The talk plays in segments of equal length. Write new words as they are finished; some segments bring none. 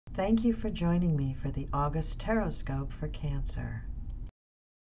Thank you for joining me for the August Tarotscope for Cancer.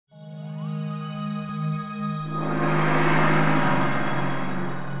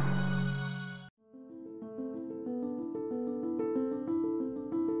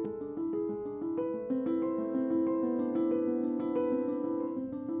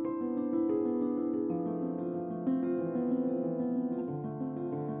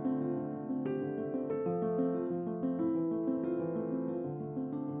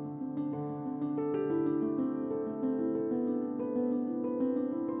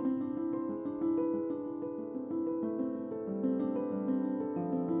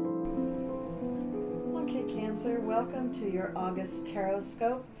 Welcome to your August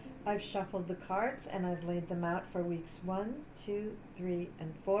Tarotscope. I've shuffled the cards and I've laid them out for weeks 1, 2, 3,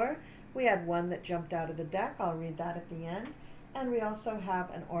 and 4. We had one that jumped out of the deck. I'll read that at the end. And we also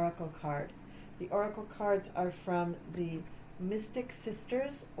have an oracle card. The oracle cards are from the Mystic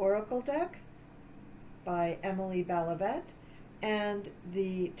Sisters Oracle deck by Emily Balavet. And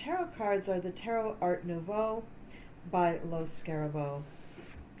the tarot cards are the Tarot Art Nouveau by Lo Scarabo.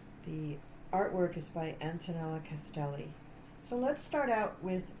 The artwork is by Antonella Castelli. So let's start out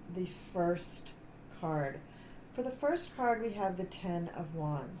with the first card. For the first card we have the Ten of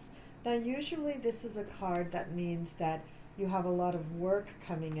Wands. Now usually this is a card that means that you have a lot of work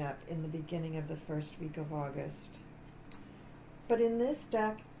coming up in the beginning of the first week of August. But in this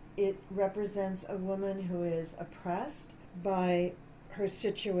deck it represents a woman who is oppressed by her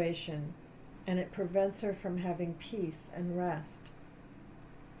situation, and it prevents her from having peace and rest.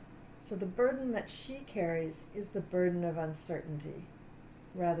 So the burden that she carries is the burden of uncertainty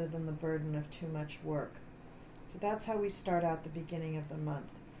rather than the burden of too much work. So that's how we start out the beginning of the month.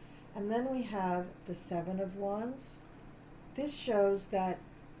 And then we have the Seven of Wands. This shows that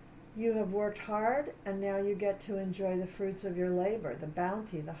you have worked hard and now you get to enjoy the fruits of your labor, the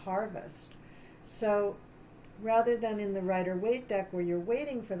bounty, the harvest. So rather than in the Rider-Waite deck where you're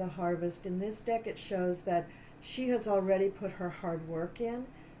waiting for the harvest, in this deck it shows that she has already put her hard work in.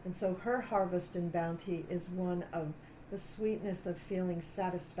 And so her harvest and bounty is one of the sweetness of feeling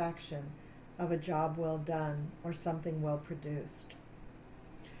satisfaction of a job well done or something well produced.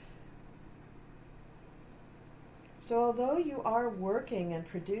 So although you are working and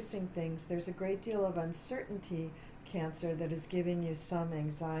producing things, there's a great deal of uncertainty, Cancer, that is giving you some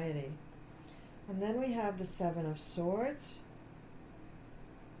anxiety. And then we have the Seven of Swords.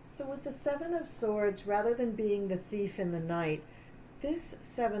 So with the Seven of Swords, rather than being the thief in the night, this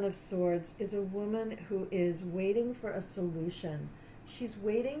Seven of Swords is a woman who is waiting for a solution. She's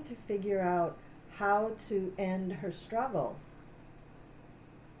waiting to figure out how to end her struggle.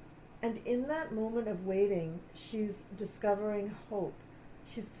 And in that moment of waiting, she's discovering hope.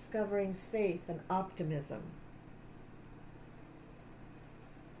 She's discovering faith and optimism.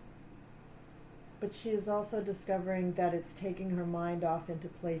 But she is also discovering that it's taking her mind off into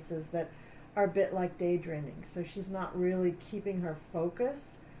places that are a bit like daydreaming. So she's not really keeping her focus.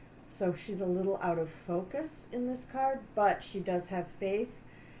 So she's a little out of focus in this card, but she does have faith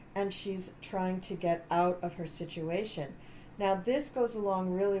and she's trying to get out of her situation. Now this goes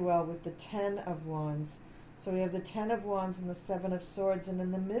along really well with the Ten of Wands. So we have the Ten of Wands and the Seven of Swords, and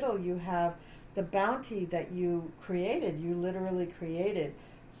in the middle you have the bounty that you created, you literally created.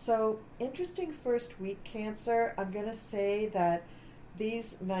 So interesting first week, Cancer. I'm going to say that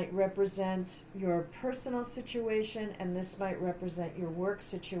these might represent your personal situation and this might represent your work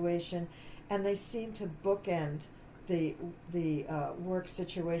situation, and they seem to bookend the work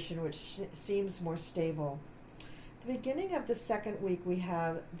situation, which seems more stable. At the beginning of the second week we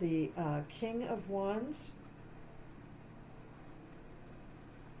have the King of Wands.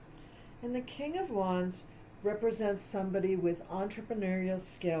 And the King of Wands represents somebody with entrepreneurial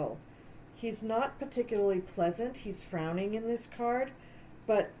skill. He's not particularly pleasant. He's frowning in this card,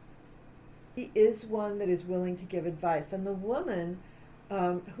 but he is one that is willing to give advice. And the woman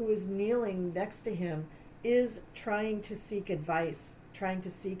who is kneeling next to him is trying to seek advice, trying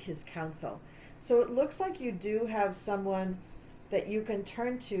to seek his counsel. So it looks like you do have someone that you can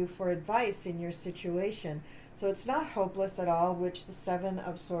turn to for advice in your situation. So it's not hopeless at all, which the Seven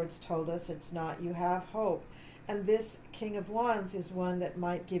of Swords told us it's not. You have hope. And this King of Wands is one that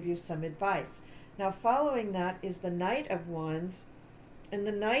might give you some advice. Now following that is the Knight of Wands. And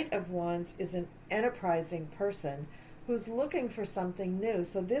the Knight of Wands is an enterprising person who's looking for something new.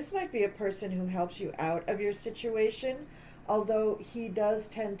 So this might be a person who helps you out of your situation, although he does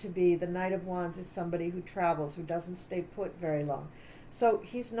tend to be, the Knight of Wands is somebody who travels, who doesn't stay put very long. So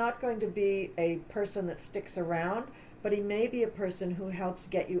he's not going to be a person that sticks around, but he may be a person who helps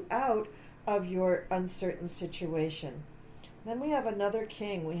get you out of your uncertain situation. Then we have another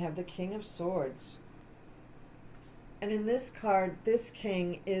king. We have the King of Swords. And in this card, this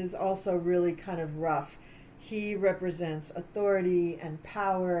king is also really kind of rough. He represents authority and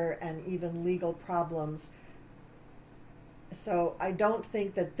power and even legal problems. So I don't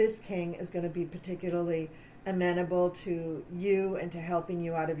think that this king is going to be particularly amenable to you and to helping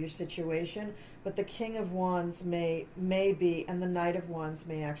you out of your situation, but the King of Wands may be, and the Knight of Wands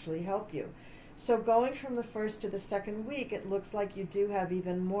may actually help you. So going from the first to the second week, it looks like you do have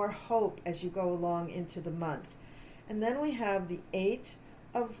even more hope as you go along into the month. And then we have the Eight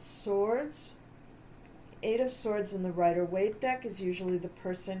of Swords. Eight of Swords in the Rider-Waite deck is usually the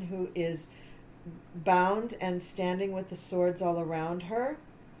person who is bound and standing with the swords all around her.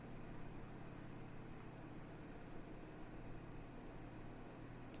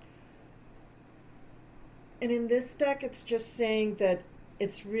 And in this deck, it's just saying that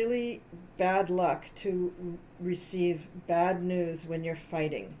it's really bad luck to receive bad news when you're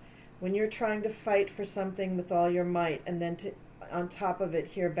fighting. When you're trying to fight for something with all your might, and then to, on top of it,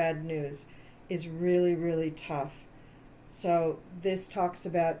 hear bad news is really, really tough. So this talks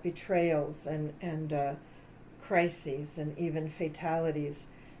about betrayals and crises and even fatalities.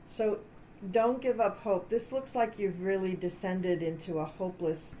 So don't give up hope. This looks like you've really descended into a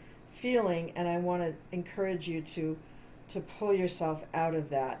hopeless feeling, and I want to encourage you to pull yourself out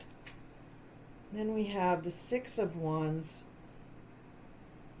of that. Then we have the Six of Wands,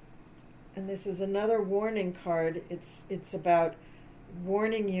 and this is another warning card. It's about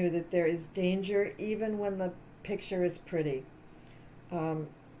warning you that there is danger even when the picture is pretty.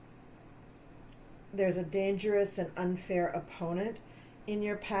 There's a dangerous and unfair opponent in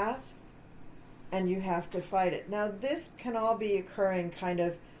your path, and you have to fight it. Now this can all be occurring kind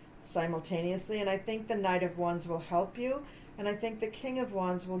of simultaneously, and I think the Knight of Wands will help you, and I think the King of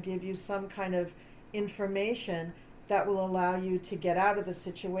Wands will give you some kind of information that will allow you to get out of the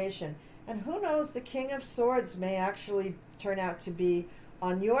situation. And who knows, the King of Swords may actually turn out to be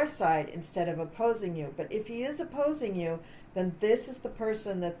on your side instead of opposing you. But if he is opposing you, then this is the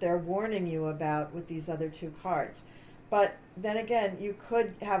person that they're warning you about with these other two cards. But then again, you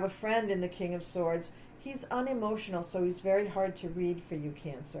could have a friend in the King of Swords. He's unemotional, so he's very hard to read for you,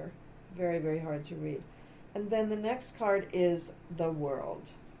 Cancer. Very, very hard to read. And then the next card is the World.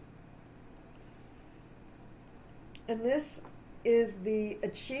 And this is the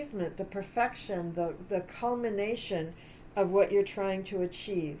achievement, the perfection, the culmination of what you're trying to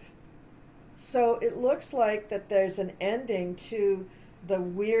achieve. So it looks like that there's an ending to the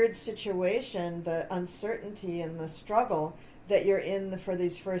weird situation, the uncertainty and the struggle that you're in for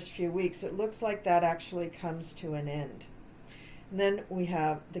these first few weeks. It looks like that actually comes to an end. And then we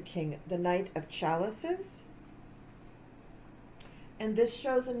have the Knight of Chalices. And this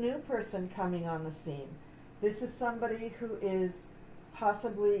shows a new person coming on the scene. This is somebody who is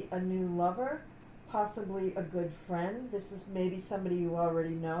possibly a new lover, possibly a good friend. This is maybe somebody you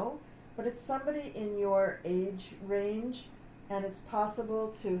already know, but it's somebody in your age range, and it's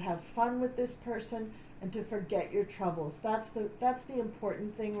possible to have fun with this person and to forget your troubles. That's the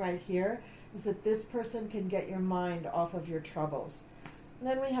important thing right here, is that this person can get your mind off of your troubles. And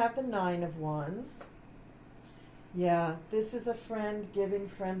then we have the Nine of Wands. Yeah, this is a friend giving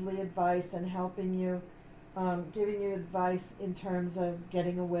friendly advice and helping you, giving you advice in terms of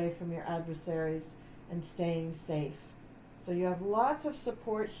getting away from your adversaries and staying safe. So you have lots of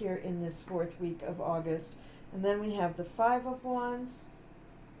support here in this fourth week of August. And then we have the Five of Wands.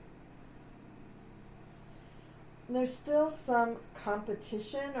 And there's still some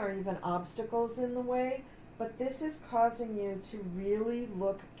competition or even obstacles in the way, but this is causing you to really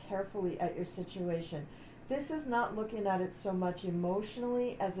look carefully at your situation. This is not looking at it so much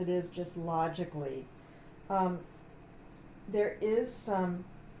emotionally as it is just logically. There is some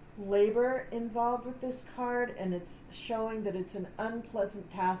labor involved with this card, and it's showing that it's an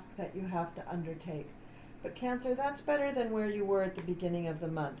unpleasant task that you have to undertake. But Cancer, that's better than where you were at the beginning of the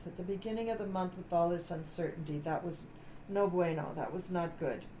month. At the beginning of the month with all this uncertainty, that was no bueno. That was not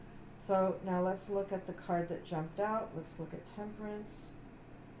good. So now let's look at the card that jumped out. Let's look at Temperance.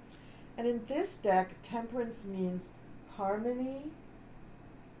 And in this deck, Temperance means harmony,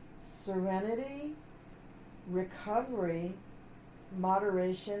 serenity, recovery,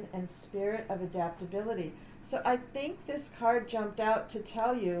 moderation, and spirit of adaptability. So I think this card jumped out to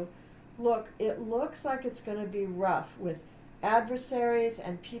tell you, look, it looks like it's going to be rough with adversaries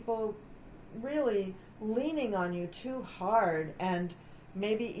and people really leaning on you too hard and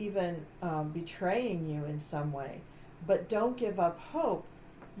maybe even betraying you in some way. But don't give up hope.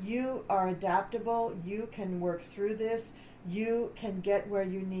 You are adaptable. You can work through this. You can get where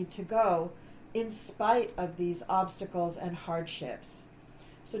you need to go. in spite of these obstacles and hardships.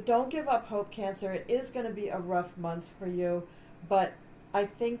 So don't give up hope, Cancer. It is going to be a rough month for you, but I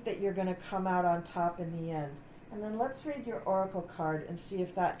think that you're going to come out on top in the end. And then let's read your oracle card and see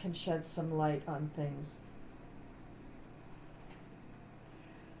if that can shed some light on things.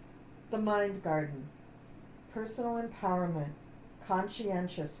 The Mind Garden. Personal empowerment.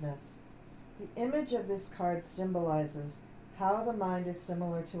 Conscientiousness. The image of this card symbolizes how the mind is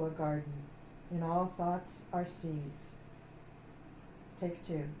similar to a garden. In all thoughts are seeds. Take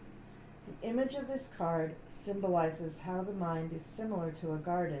 2. The image of this card symbolizes how the mind is similar to a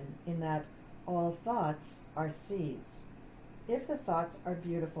garden in that all thoughts are seeds. If the thoughts are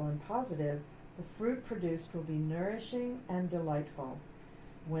beautiful and positive, the fruit produced will be nourishing and delightful.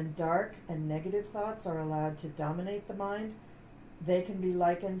 When dark and negative thoughts are allowed to dominate the mind, they can be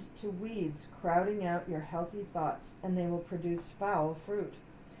likened to weeds crowding out your healthy thoughts, and they will produce foul fruit.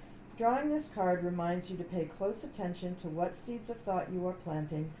 Drawing this card reminds you to pay close attention to what seeds of thought you are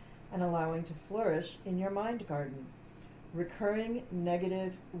planting and allowing to flourish in your mind garden. Recurring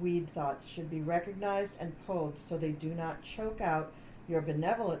negative weed thoughts should be recognized and pulled so they do not choke out your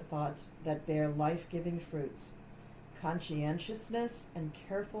benevolent thoughts that bear life-giving fruits. Conscientiousness and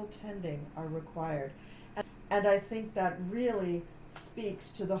careful tending are required. And I think that really speaks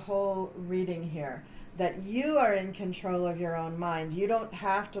to the whole reading here, that you are in control of your own mind. You don't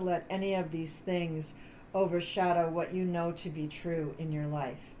have to let any of these things overshadow what you know to be true in your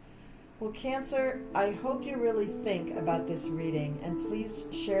life. Well, Cancer, I hope you really think about this reading, and please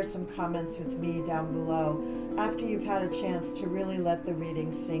share some comments with me down below after you've had a chance to really let the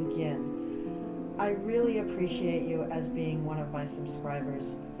reading sink in. I really appreciate you as being one of my subscribers.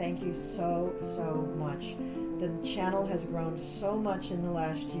 Thank you so, so much. The channel has grown so much in the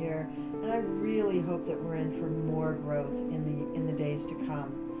last year, and I really hope that we're in for more growth in the days to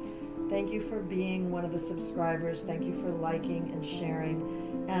come. Thank you for being one of the subscribers. Thank you for liking and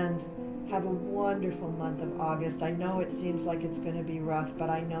sharing, and have a wonderful month of August. I know it seems like it's going to be rough, but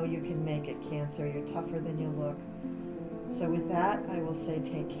I know you can make it, Cancer. You're tougher than you look. So with that, I will say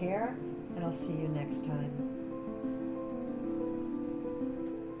take care, and I'll see you next time.